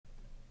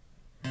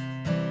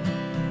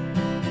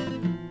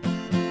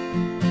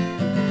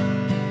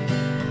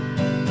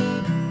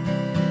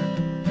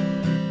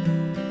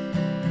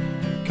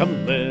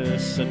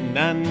Listen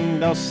and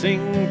I'll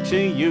sing to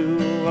you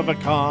of a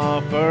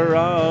copper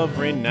of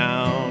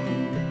renown,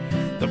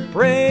 the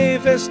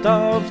bravest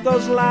of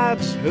those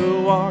lads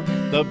who walk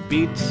the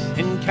beat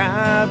in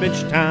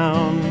Cabbage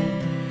Town.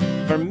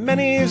 For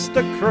many's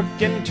the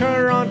crook in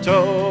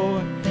Toronto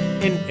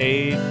in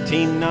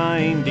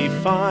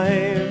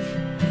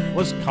 1895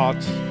 was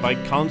caught by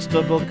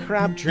Constable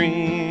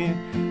Crabtree,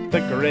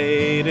 the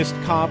greatest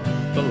cop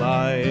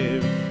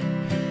alive.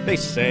 They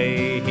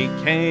say he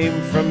came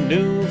from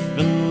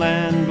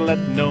Newfoundland, let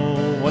no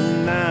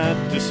one that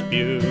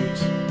dispute.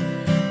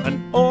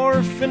 An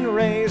orphan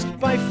raised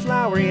by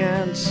flowery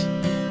aunts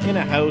in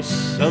a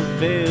house of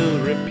ill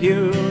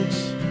repute.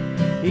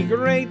 He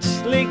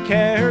greatly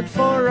cared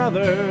for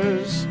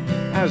others,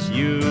 as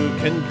you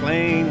can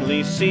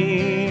plainly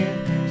see.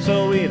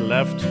 So he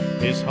left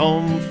his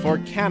home for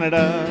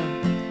Canada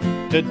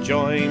to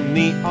join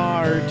the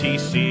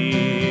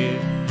RTC.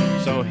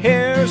 So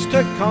here's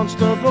to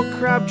Constable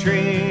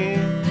Crabtree,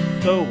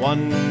 the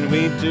one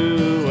we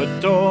do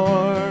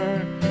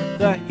adore,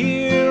 the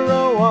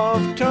hero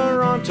of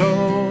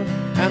Toronto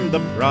and the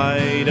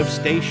pride of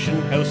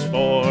Station House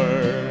 4.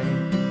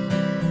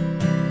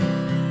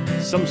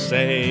 Some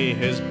say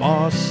his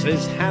boss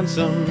is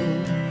handsome,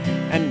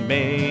 and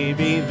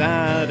maybe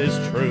that is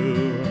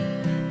true,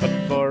 but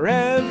for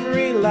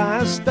every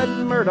lass that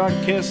Murdoch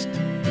kissed,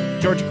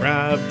 George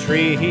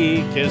Crabtree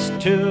he kissed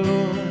too.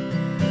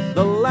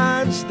 The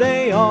lads,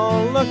 they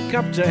all look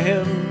up to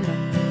him,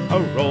 a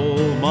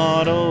role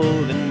model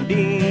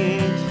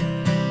indeed.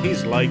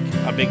 He's like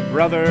a big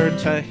brother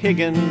to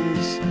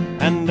Higgins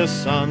and a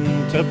son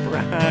to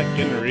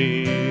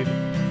Brackenreed.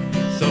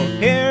 So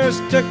here's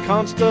to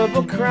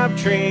Constable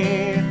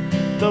Crabtree,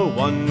 the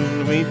one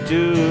we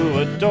do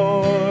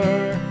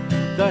adore,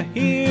 the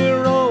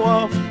hero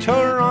of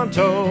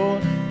Toronto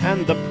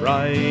and the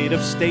pride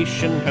of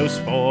Station House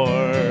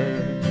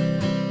 4.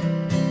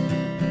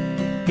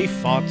 He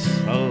fought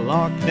a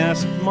Loch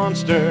Ness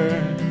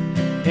monster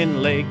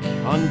in Lake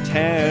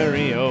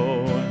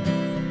Ontario.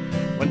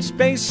 When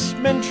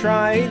spacemen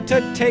tried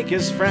to take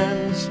his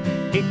friends,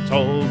 he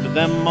told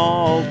them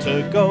all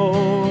to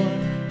go.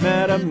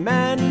 Met a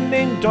man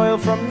named Doyle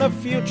from the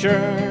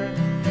future,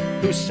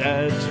 who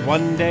said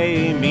one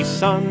day, "Me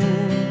son,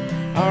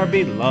 our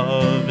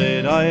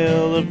beloved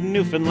Isle of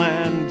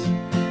Newfoundland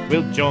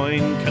will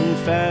join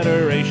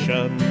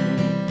Confederation."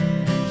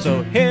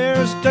 So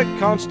here's to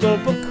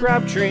Constable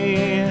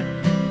Crabtree,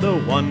 the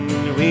one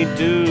we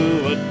do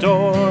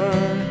adore,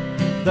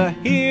 the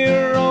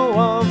hero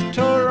of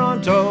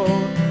Toronto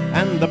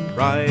and the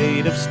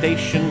pride of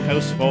Station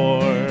House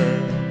 4.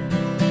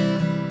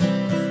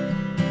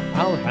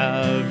 I'll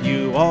have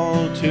you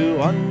all to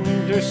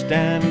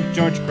understand,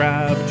 George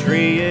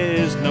Crabtree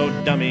is no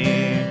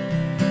dummy.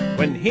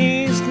 When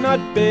he's not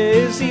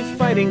busy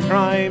fighting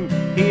crime,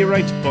 he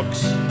writes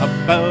books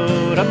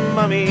about a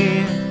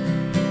mummy.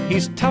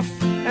 He's tough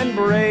and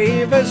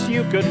brave as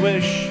you could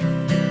wish,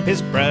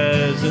 his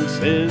presence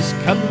is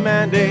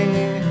commanding.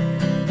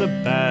 The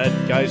bad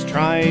guys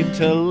tried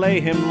to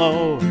lay him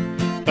low,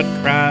 but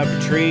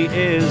Crabtree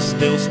is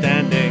still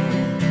standing.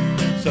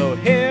 So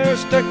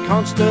here's to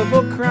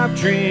Constable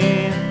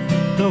Crabtree,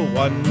 the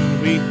one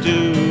we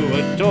do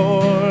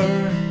adore,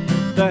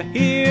 the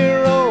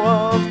hero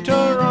of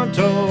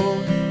Toronto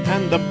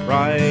and the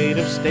pride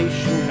of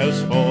Station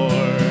House 4.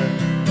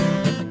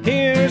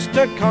 Here's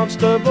to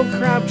Constable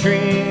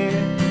Crabtree,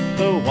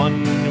 the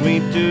one we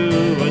do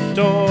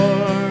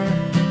adore,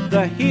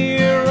 the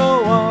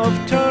hero of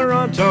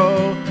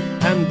Toronto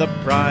and the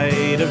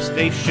pride of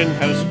Station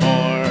House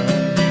 4.